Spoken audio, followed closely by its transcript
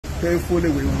Painfully,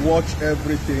 we watch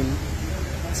everything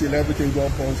till everything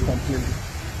got burnt completely.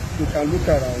 You can look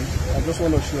around. I just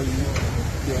want to show you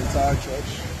the entire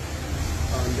church.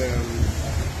 And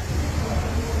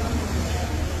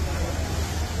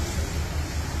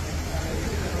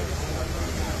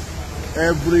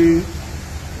every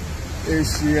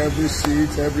AC, every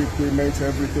seat, every equipment,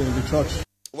 everything in the church.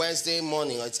 Wednesday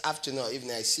morning, or it's afternoon or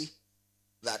evening, I see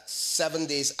that 7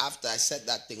 days after I said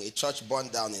that thing, a church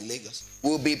burned down in Lagos.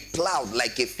 Will be plowed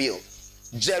like a field.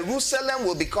 Jerusalem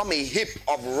will become a heap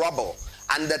of rubble,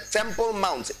 and the Temple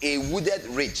Mount a wooded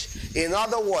ridge. In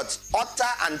other words, utter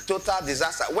and total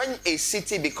disaster. When a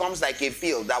city becomes like a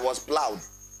field that was plowed,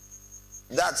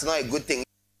 that's not a good thing.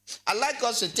 I'd like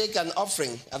us to take an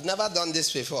offering. I've never done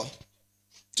this before.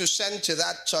 To send to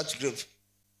that church group.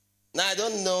 Now, I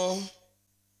don't know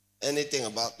anything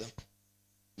about them,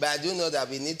 but I do know that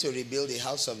we need to rebuild the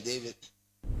house of David.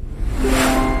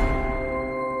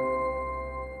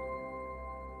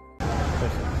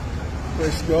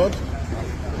 Praise God.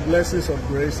 Blessings of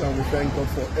grace, and we thank God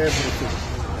for everything.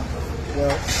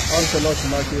 Well, I'm Charlotte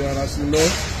Michael, and as you know,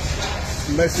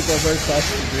 Mercy Conference starts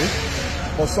today.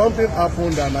 But something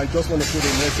happened, and I just want to put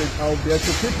a message out there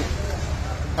to people.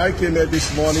 I came here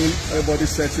this morning, everybody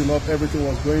setting up, everything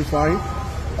was going fine.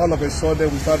 All of a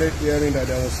sudden, we started hearing that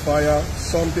there was fire,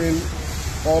 something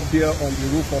up there on the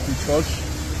roof of the church,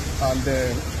 and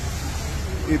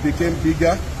it became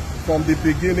bigger. From the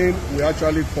beginning, we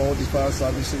actually called the fire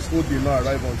services, who did not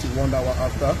arrive until 1 hour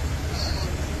after.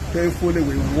 Painfully,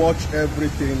 we watched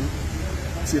everything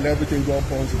till everything got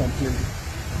burnt completely.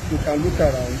 You can look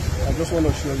around. I just want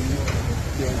to show you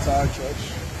the entire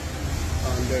church.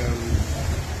 And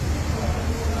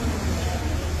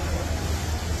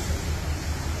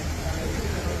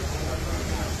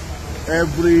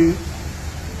every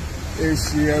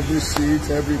AC, every seat,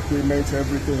 every equipment,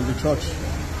 everything in the church.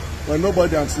 Well,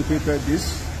 nobody anticipated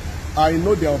this. I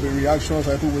know there will be reactions.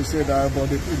 People will say that, but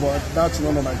that's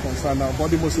none of my concern now. But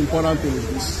the most important thing is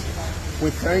this. We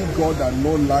thank God that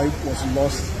no life was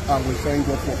lost, and we thank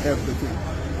God for everything.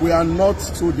 We are not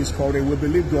too discouraged. We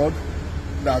believe God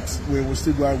that we will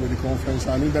still go out with the conference.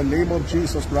 And in the name of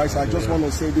Jesus Christ, I just want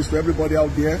to say this to everybody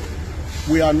out there.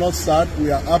 We are not sad. We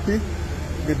are happy.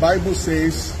 The Bible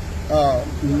says,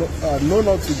 no,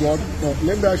 not to God. No,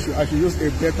 maybe I should use a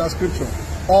better scripture.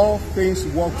 All things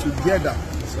work together.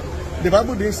 The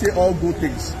Bible didn't say all good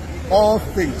things. All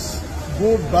things,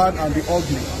 good, bad, and the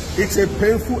ugly. It's a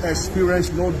painful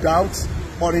experience, no doubt.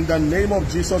 But in the name of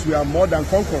Jesus, we are more than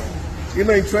conquerors. You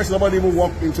know, interesting, nobody even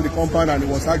walked into the compound and it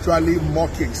was actually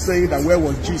mocking, saying that where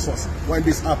was Jesus when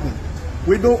this happened?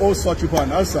 We don't owe such people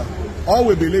an answer. All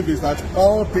we believe is that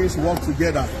all things work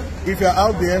together. If you're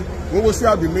out there, we will still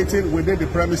have the meeting within the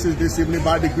premises this evening.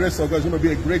 By the grace of God, it's going to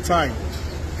be a great time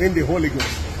in the Holy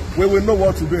Ghost. We will know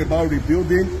what to do about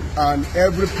rebuilding, and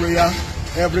every prayer,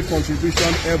 every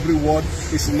contribution, every word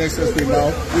is necessary now.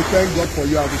 We thank God for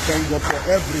you, and we thank God for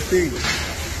everything.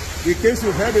 In case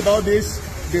you've heard about this,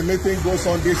 the meeting goes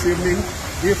on this evening.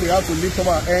 If we have to lift up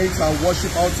our hands and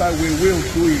worship outside, we will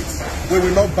do it. We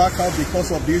will not back out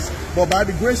because of this, but by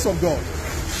the grace of God,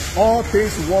 all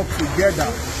things work together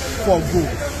for good.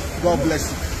 God bless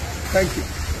you. Thank you.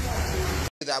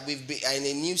 That we've been in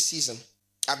a new season.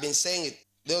 I've been saying it.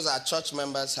 Those our church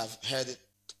members have heard it.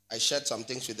 I shared some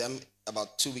things with them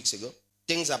about 2 weeks ago.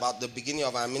 Things about the beginning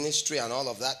of our ministry and all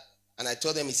of that. And I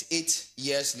told them it's 8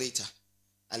 years later.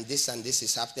 And this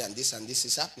is happening, and this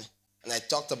is happening. And I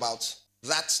talked about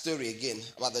that story again,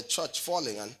 about the church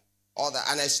falling and all that.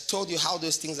 And I told you how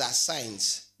those things are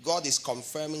signs. God is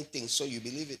confirming things so you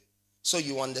believe it. So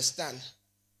you understand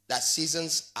that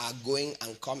seasons are going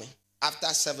and coming. After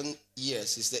 7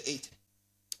 years, it's the 8th.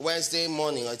 Wednesday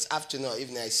morning, or it's afternoon or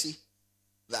evening, I see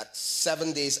that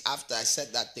 7 days after I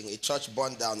said that thing, a church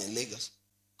burned down in Lagos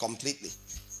completely.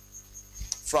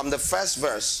 From the first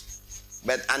verse,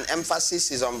 but an emphasis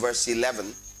is on verse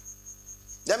 11.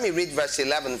 Let me read verse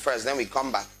 11 first, then we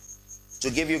come back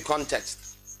to give you context.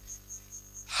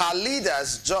 Her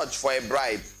leaders judge for a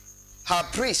bribe, her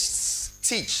priests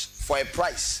teach for a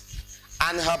price,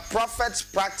 and her prophets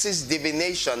practice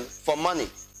divination for money.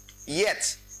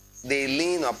 Yet they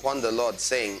lean upon the Lord,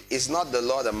 saying, is not the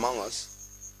Lord among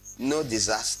us? No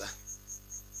disaster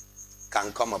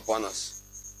can come upon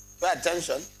us. Pay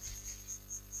attention.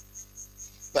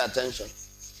 Pay attention.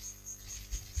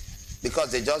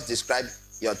 Because they just described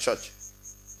your church.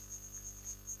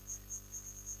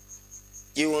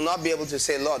 You will not be able to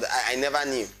say, Lord, I never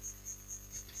knew.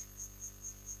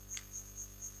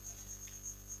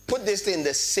 Put this in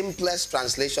the simplest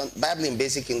translation, Bible in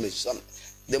basic English,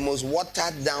 the most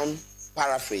watered down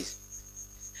paraphrase.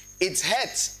 its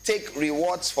heads take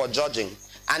rewards for judging,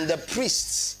 and the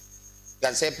priests, you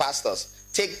can say pastors,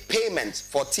 take payment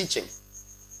for teaching.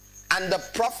 And the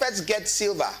prophets get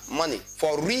silver money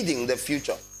for reading the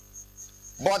future.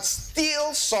 But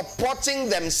still supporting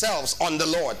themselves on the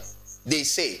Lord, they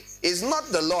say, is not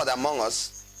the Lord among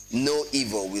us? No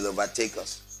evil will overtake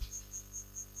us.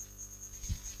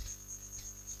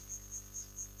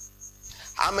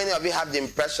 How many of you have the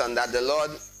impression that the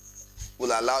Lord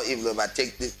will allow evil to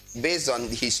overtake this, based on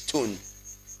his tone?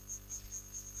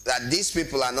 That these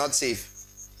people are not safe?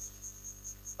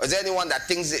 Or is there anyone that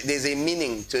thinks there's a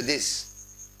meaning to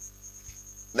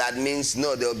this? That means,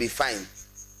 no, they'll be fine.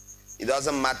 It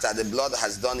doesn't matter. The blood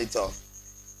has done it all.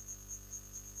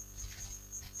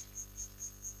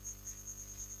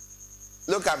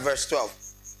 Look at verse 12.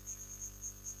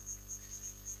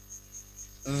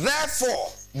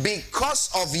 Therefore, because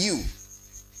of you,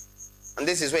 and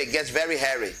this is where it gets very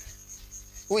hairy.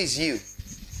 Who is you?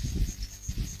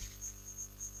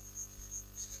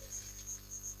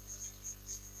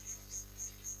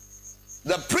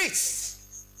 The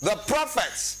priests, the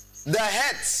prophets, the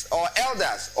heads or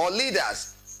elders or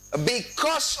leaders,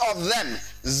 because of them,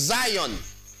 Zion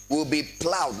will be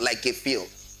plowed like a field.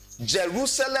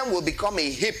 Jerusalem will become a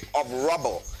heap of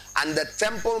rubble, and the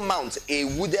Temple Mount a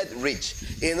wooded ridge.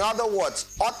 In other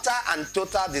words, utter and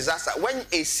total disaster. When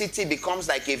a city becomes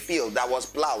like a field that was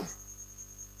plowed,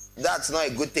 that's not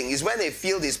a good thing. It's when a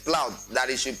field is plowed that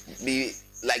it should be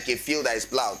like a field that is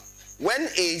plowed.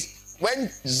 When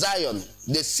Zion,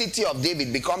 the city of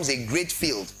David, becomes a great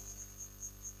field,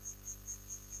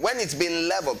 when it's been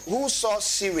leveled, who saw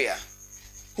Syria?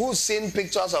 Who's seen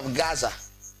pictures of Gaza?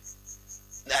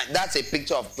 That's a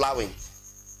picture of plowing.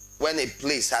 When a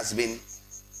place has been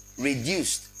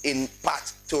reduced in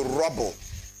part to rubble.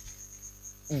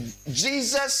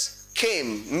 Jesus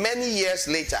came many years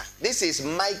later. This is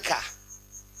Micah.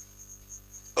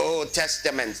 Old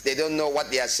Testament. They don't know what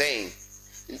they are saying.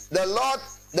 The Lord,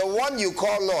 the one you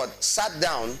call Lord, sat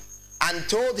down and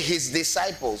told his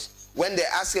disciples when they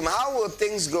asked him, how will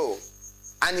things go?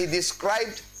 And he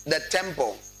described the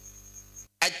temple.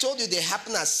 I told you they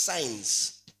happen as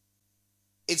signs.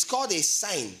 It's called a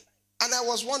sign. And I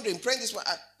was wondering, praying this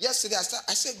yesterday,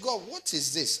 I said, God, what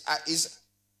is this?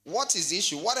 What is the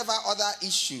issue? Whatever other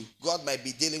issue God might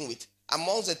be dealing with.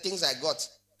 Amongst the things I got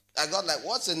like,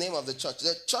 what's the name of the church?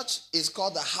 The church is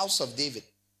called the House of David.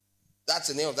 That's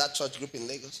the name of that church group in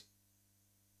Lagos.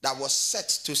 That was set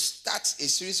to start a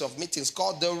series of meetings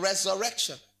called the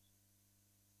Resurrection.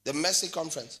 The Mercy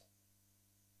Conference.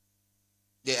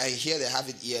 I hear they have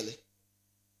it yearly.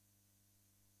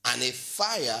 And a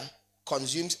fire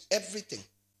consumes everything.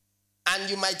 And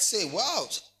you might say, wow,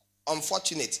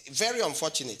 unfortunate, very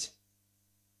unfortunate.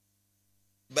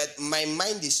 But my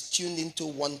mind is tuned into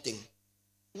one thing.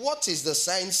 What is the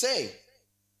sign saying?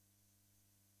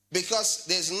 Because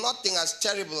there's nothing as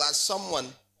terrible as someone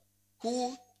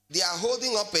who they are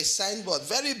holding up a signboard,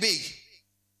 very big.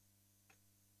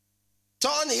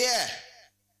 Turn here.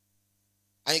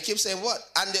 And you keep saying, what?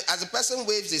 And as the person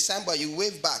waves the signboard, you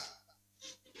wave back.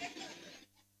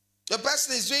 The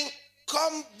person is doing,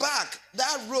 come back.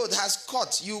 That road has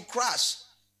cut. You crash.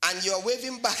 And you're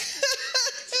waving back.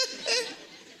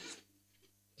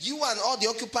 You and all the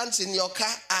occupants in your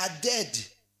car are dead.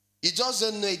 You just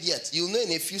don't know it yet. You'll know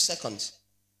in a few seconds.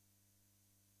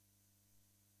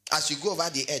 As you go over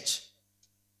the edge.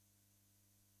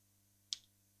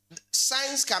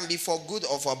 Signs can be for good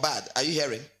or for bad. Are you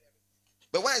hearing?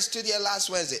 But when I stood here last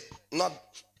Wednesday, not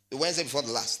the Wednesday before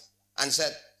the last, and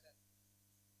said,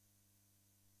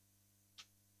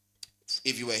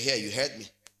 if you were here, you heard me.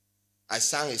 I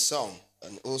sang a song,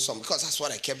 an old song, because that's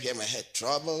what I kept hearing in my head.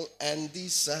 Trouble and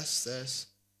disasters,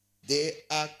 they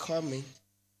are coming.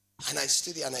 And I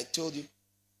stood here and I told you.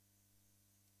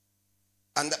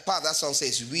 And that part of that song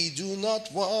says, we do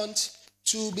not want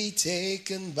to be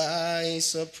taken by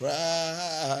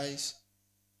surprise.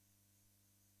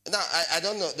 Now, I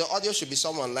don't know. The audio should be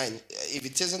somewhere online. If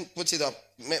it isn't, put it up.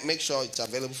 Make sure it's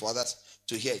available for others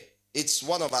to hear it. It's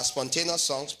one of our spontaneous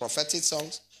songs, prophetic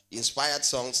songs, inspired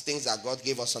songs, things that God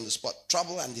gave us on the spot.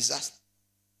 Trouble and disaster.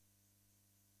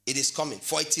 It is coming,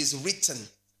 for it is written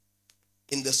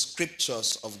in the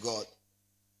scriptures of God.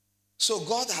 So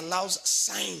God allows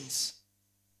signs.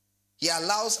 He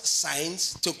allows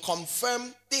signs to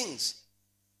confirm things.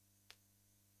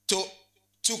 To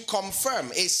confirm.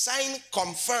 A sign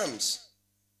confirms.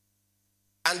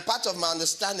 And part of my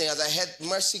understanding, as I had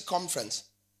Mercy Conference,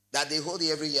 that they hold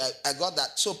every year, I got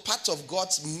that. So part of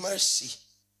God's mercy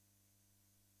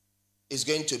is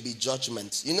going to be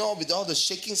judgment. You know, with all the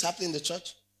shakings happening in the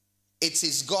church, it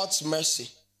is God's mercy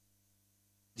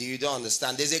You don't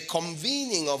understand. There's a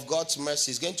convening of God's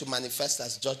mercy. It's going to manifest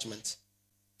as judgment.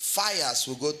 Fires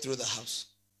will go through the house.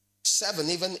 7,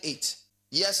 even 8.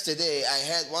 Yesterday, I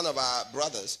heard one of our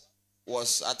brothers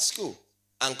was at school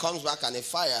and comes back and a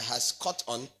fire has caught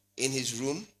on in his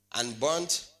room and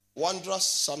burnt wondrous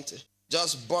something.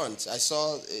 Just burnt. I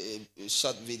saw a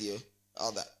short video,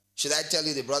 all that. Should I tell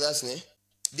you the brother's name?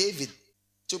 David.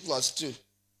 2 + 2,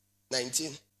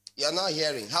 19. You're not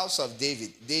hearing. House of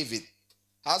David. David.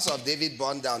 House of David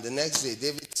burned down. The next day,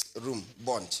 David's room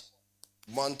burnt.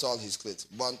 Burnt all his clothes.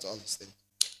 Burnt all his things.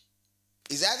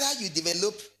 It's either you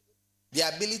develop the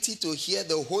ability to hear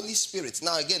the Holy Spirit.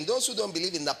 Now again, those who don't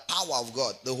believe in the power of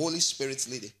God, the Holy Spirit's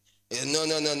leading. No,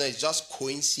 it's just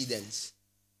coincidence.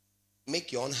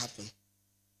 Make your own happen.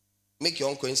 Make your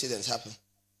own coincidence happen.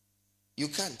 You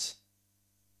can't.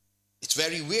 It's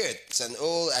very weird. It's an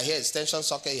old, I hear extension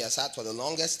socket he has had for the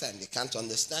longest time. They can't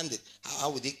understand it. How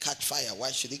would it catch fire?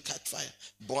 Why should it catch fire?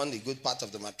 Burned a good part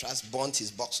of the mattress, burnt his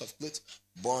box of clothes,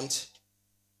 burnt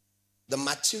the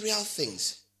material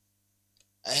things.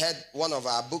 I heard one of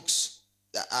our books,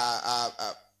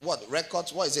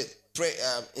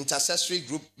 intercessory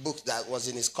group book that was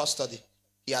in his custody.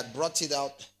 He had brought it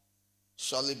out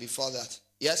shortly before that.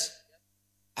 Yes?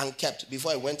 And kept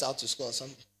before he went out to school or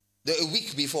something. A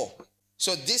week before.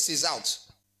 So this is out.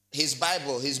 His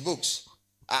Bible, his books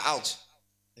are out.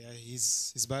 Yeah,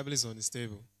 his Bible is on his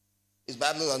table. His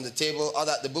Bible is on the table.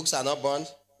 The books are not burned.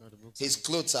 No, the books his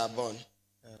clothes are burned.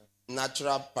 Yeah.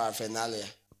 Natural paraphernalia.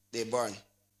 They burn.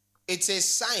 It's a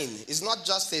sign. It's not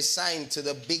just a sign to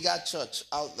the bigger church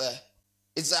out there.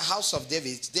 It's the house of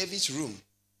David. It's David's room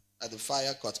at the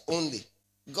fire caught only.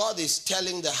 God is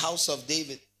telling the house of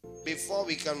David, before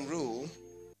we can rule,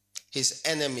 his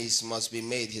enemies must be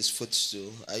made his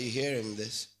footstool. Are you hearing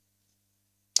this?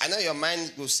 I know your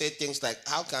mind will say things like,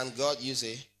 how can God use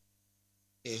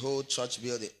a whole church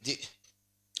building?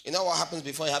 You know what happens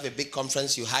before you have a big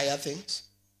conference? You hire things.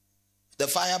 The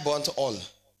fire burnt all.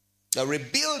 The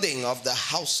rebuilding of the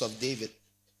house of David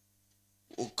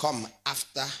will come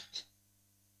after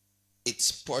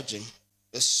its purging.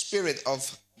 The spirit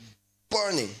of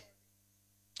burning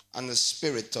and the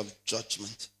spirit of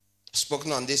judgment. I've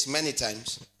spoken on this many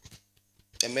times.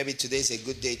 And maybe today is a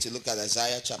good day to look at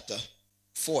Isaiah chapter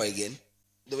 4 again.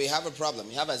 Do we have a problem?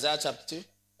 You have Isaiah chapter 2?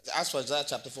 Ask for Isaiah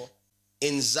chapter 4.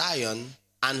 In Zion,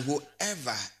 and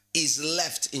whoever is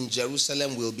left in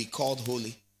Jerusalem will be called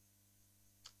holy.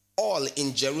 All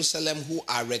in Jerusalem who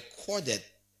are recorded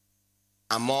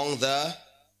among the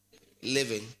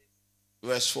living.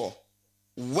 Verse 4.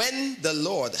 When the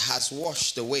Lord has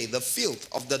washed away the filth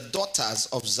of the daughters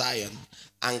of Zion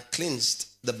and cleansed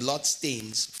the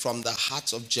bloodstains from the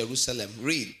hearts of Jerusalem.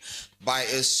 Read. By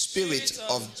a spirit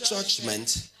of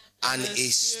judgment and a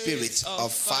spirit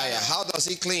of fire. How does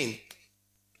he clean?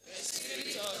 A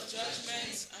spirit of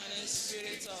judgment and a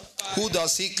spirit of fire. Who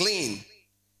does he clean?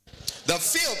 The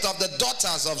filth of the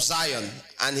daughters of Zion,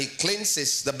 and he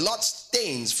cleanses the blood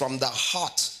stains from the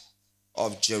heart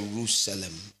of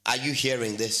Jerusalem. Are you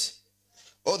hearing this?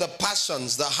 Oh, the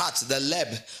passions, the heart, the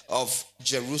leb of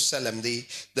Jerusalem, the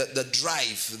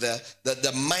drive,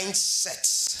 the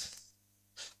mindsets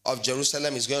of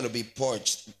Jerusalem is going to be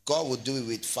purged. God will do it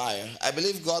with fire. I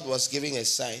believe God was giving a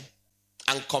sign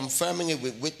and confirming it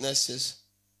with witnesses.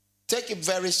 Take it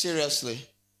very seriously.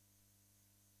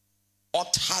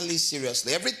 Utterly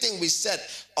seriously. Everything we said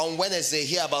on Wednesday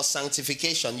here about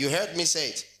sanctification, you heard me say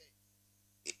it.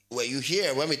 Were you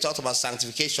here when we talked about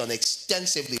sanctification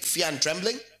extensively, fear and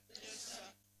trembling? Yes,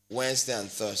 Wednesday and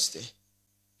Thursday.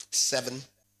 7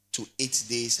 to 8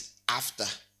 days after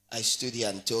I stood here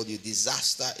and told you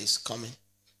disaster is coming.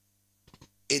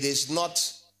 It is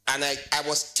not, and I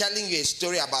was telling you a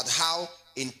story about how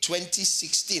in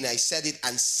 2016 I said it,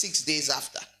 and 6 days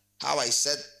after, how I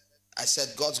said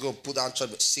God's going to put down church,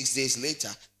 but 6 days later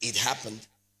it happened.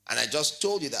 And I just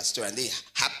told you that story, and it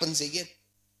happens again.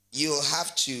 You'll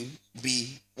have to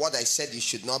be what I said you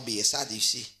should not be, a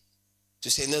Sadducee. To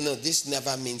say, no, this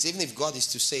never means, even if God is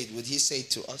to say it, would he say it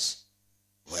to us?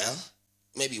 Well,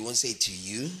 maybe he won't say it to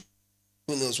you.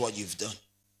 Who knows what you've done?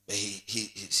 But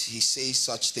he says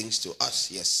such things to us.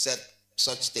 He has said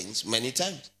such things many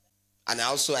times. And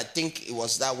I think it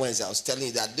was that Wednesday I was telling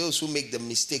you that those who make the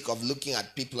mistake of looking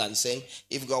at people and saying,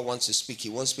 if God wants to speak, he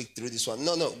won't speak through this one.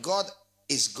 No, God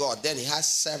is God. Then he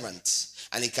has servants.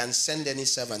 And he can send any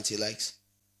servant he likes.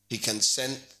 He can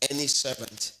send any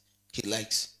servant he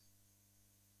likes.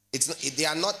 They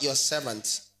are not your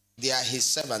servants. They are his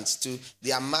servants too.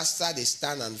 Their master, they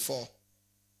stand and fall.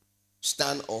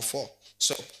 Stand or fall.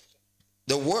 So,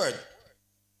 the word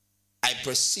I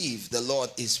perceive the Lord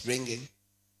is bringing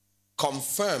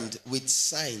confirmed with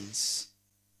signs.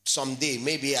 Someday,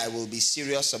 maybe I will be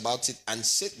serious about it and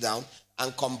sit down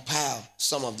and compile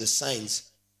some of the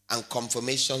signs and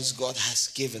confirmations God has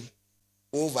given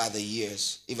over the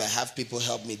years, if I have people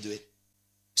help me do it.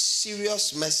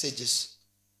 Serious messages,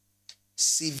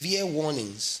 severe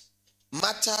warnings,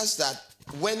 matters that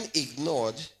when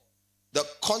ignored, the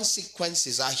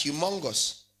consequences are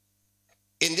humongous.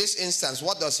 In this instance,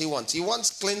 what does he want? He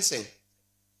wants cleansing.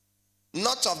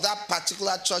 Not of that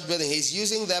particular church building. He's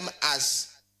using them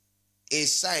as a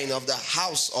sign of the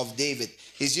house of David.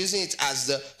 He's using it as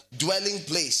the dwelling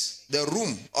place, the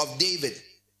room of David,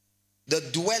 the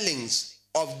dwellings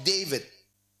of David.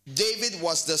 David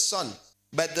was the son,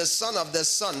 but the son of the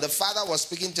son, the father was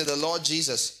speaking to the Lord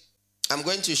Jesus. I'm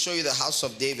going to show you the house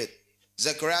of David.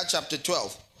 Zechariah chapter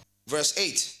 12, verse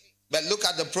 8. But look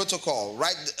at the protocol,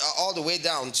 right all the way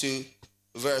down to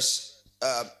verse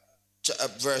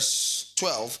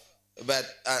 12,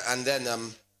 and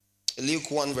then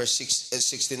Luke 1 verse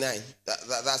 69.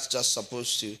 That's just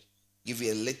supposed to give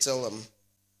you a little,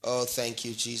 oh, thank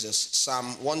you, Jesus. Psalm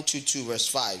 122 verse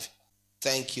 5.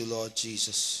 Thank you, Lord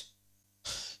Jesus.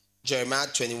 Jeremiah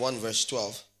 21 verse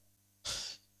 12.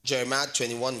 Jeremiah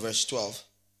 21 verse 12.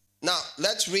 Now,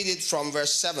 let's read it from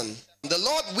verse 7. The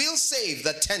Lord will save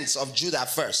the tents of Judah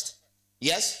first.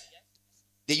 Yes?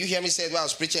 Did you hear me say it while I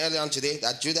was preaching earlier on today?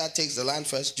 That Judah takes the land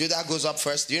first. Judah goes up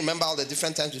first. Do you remember all the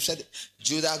different times we've said it?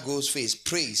 Judah goes first.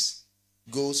 Praise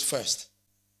goes first.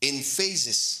 In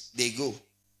phases, they go.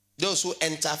 Those who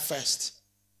enter first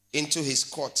into his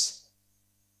courts,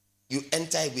 you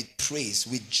enter with praise,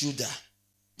 with Judah.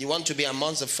 You want to be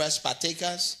amongst the first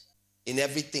partakers? In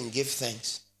everything, give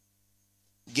thanks.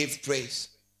 Give praise.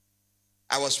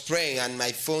 I was praying and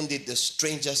my phone did the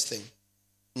strangest thing.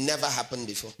 Never happened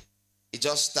before. It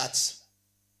just starts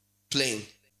playing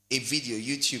a video,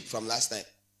 YouTube from last night.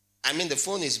 I mean, the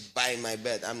phone is by my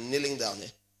bed. I'm kneeling down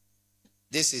here.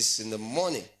 This is in the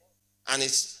morning. And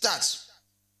it starts.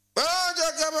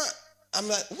 I'm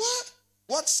like, what?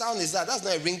 What sound is that? That's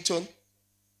not a ringtone.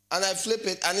 And I flip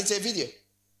it and it's a video.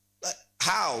 Like,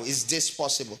 how is this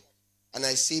possible? And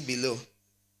I see below,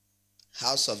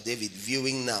 House of David,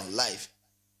 viewing now, live.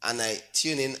 And I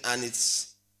tune in and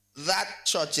it's that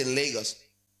church in Lagos.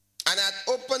 And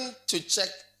I opened to check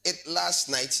it last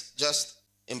night, just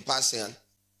in passing.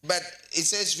 But it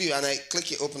says view, and I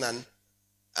click it open,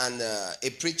 and a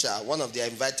preacher, one of their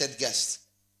invited guests,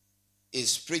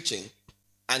 is preaching.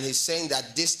 And he's saying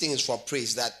that this thing is for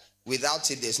praise, that without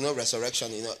it, there's no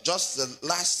resurrection. You know, just the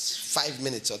last 5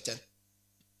 minutes or 10.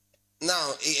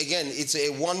 Now, again, it's a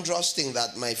wondrous thing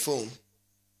that my phone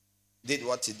did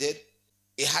what it did.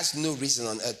 It has no reason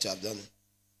on earth to have done it.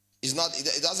 It's not,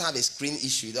 it doesn't have a screen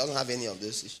issue. It doesn't have any of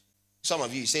those issues. Some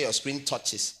of you say your screen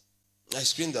touches. My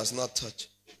screen does not touch.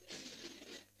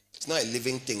 It's not a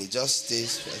living thing. It just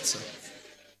stays by itself.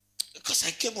 Because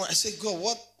I kept on, I said, God,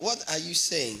 what are you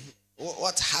saying?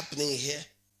 What's happening here?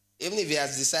 Even if he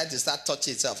has decided to start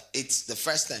touching itself, it's the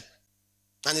first time.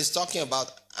 And he's talking about,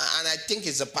 and I think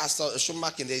it's a pastor,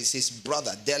 Schumacher, is his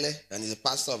brother, Dele, and he's a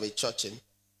pastor of a church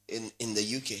in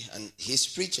the UK, and he's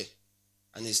preaching.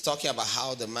 And he's talking about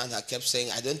how the man had kept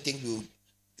saying, I don't think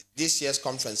this year's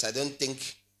conference, I don't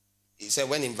think, he said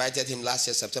when invited him last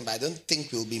year, September, I don't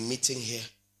think we'll be meeting here.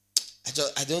 I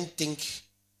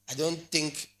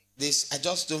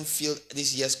just don't feel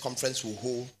this year's conference will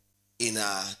hold in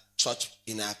our church,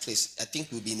 in our place. I think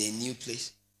we'll be in a new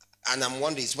place. And I'm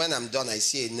wondering, when I'm done, I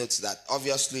see a note that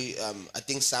obviously, I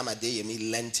think Sam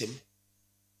Adeyemi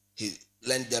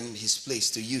lent them his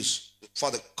place to use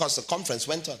because the conference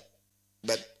went on.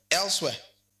 But elsewhere,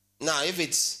 now if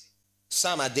it's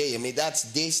Sam Adeyemi,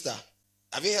 that's Daystar.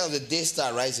 Have you heard of the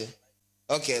Daystar Rising?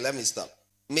 Okay, let me stop.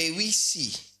 May we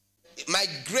see. My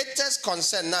greatest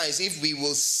concern now is if we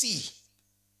will see,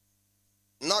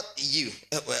 not you.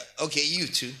 Well, okay, you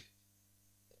too.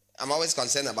 I'm always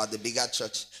concerned about the bigger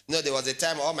church. No, there was a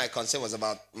time all my concern was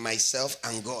about myself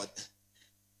and God.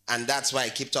 And that's why I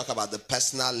keep talking about the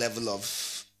personal level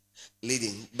of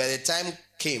leading. By the time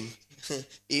came,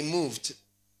 he moved.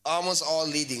 Almost all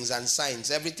leadings and signs,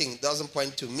 everything doesn't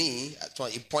point to me.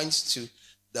 It points to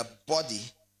the body.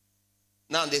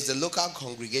 Now there's the local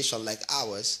congregation like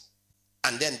ours.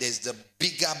 And then there's the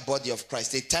bigger body of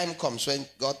Christ. The time comes when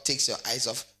God takes your eyes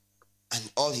off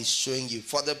and all he's showing you.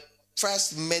 For the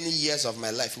first many years of my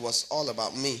life, it was all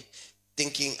about me.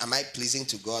 Thinking, am I pleasing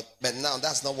to God? But now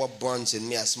that's not what burns in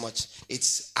me as much.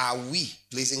 It's, are we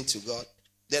pleasing to God?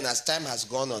 Then as time has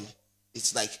gone on,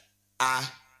 it's like, are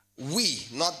we,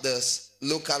 not the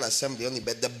local assembly only,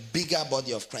 but the bigger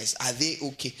body of Christ, are they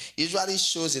okay? Usually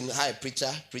shows in how a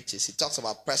preacher preaches. He talks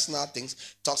about personal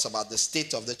things, talks about the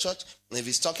state of the church. And if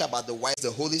he's talking about the why,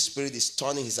 the Holy Spirit is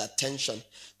turning his attention.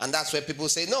 And that's where people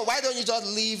say, no, why don't you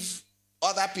just leave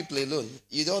other people alone?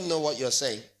 You don't know what you're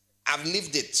saying. I've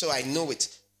lived it, so I know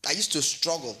it. I used to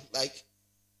struggle. Like,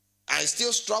 I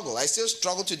still struggle. I still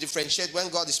struggle to differentiate when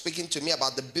God is speaking to me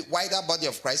about the wider body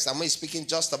of Christ and when he's speaking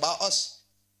just about us.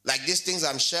 Like these things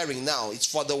I'm sharing now, it's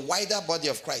for the wider body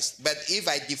of Christ. But if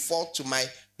I default to my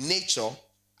nature,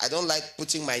 I don't like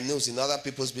putting my nose in other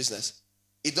people's business.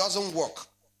 It doesn't work.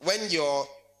 When your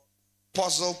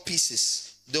puzzle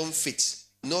pieces don't fit,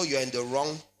 know you're in the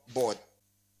wrong board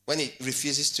when it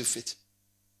refuses to fit.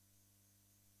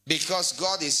 Because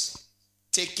God is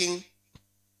taking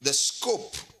the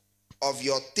scope of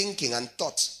your thinking and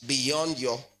thoughts beyond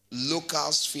your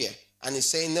local sphere. And he's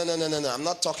saying, no, I'm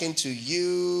not talking to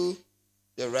you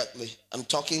directly. I'm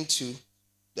talking to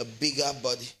the bigger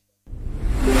body.